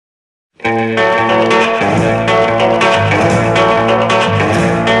Come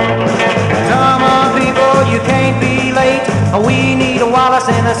on, people, you can't be late. We need a Wallace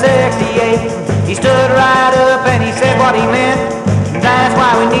in a 68. He stood right up and he said what he meant. That's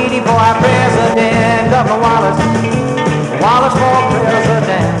why we need him for our president. Governor Wallace, Wallace for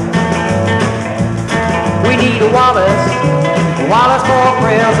president. We need a Wallace, Wallace for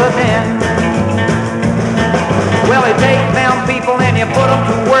president. Well, you take them people and you put them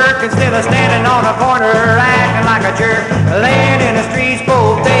to work instead of standing on a corner acting like a jerk, laying in the streets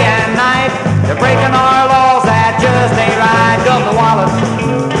both day and night. They're breaking our laws, that just ain't right. Governor Wallace,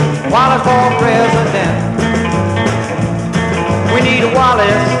 Wallace for president. We need a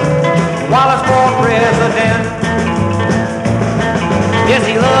Wallace, Wallace for president. Yes,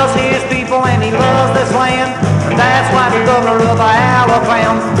 he loves his people and he loves this land. And that's why the governor of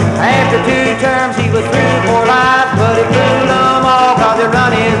Alabama, after 2 terms he was through for life, but he blew them all cause they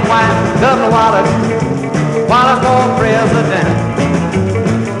run his wife. Governor Wallace, Wallace for president.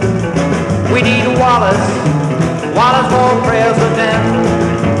 We need a Wallace, Wallace for president.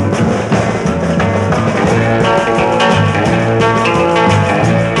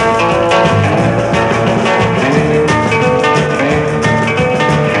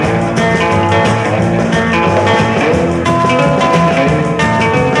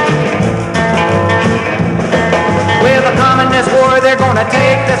 They're gonna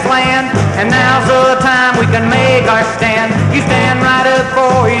take this land, and now's the time we can make our stand. You stand right up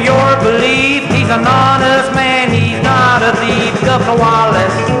for your belief. He's an honest man, he's not a thief. Governor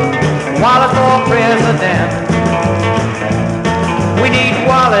Wallace, Wallace for president. We need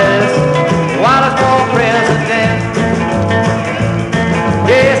Wallace, Wallace for president.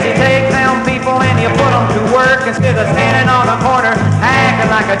 Yes, you take them people and you put them to work instead of standing on a corner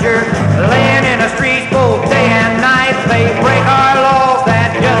acting like a jerk, laying in the streets both day and night. They break our laws,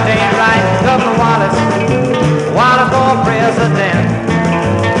 that just ain't right. Governor Wallace, Wallace for president.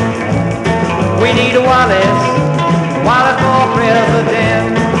 We need a Wallace, Wallace for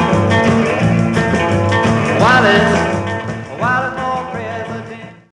president. Wallace.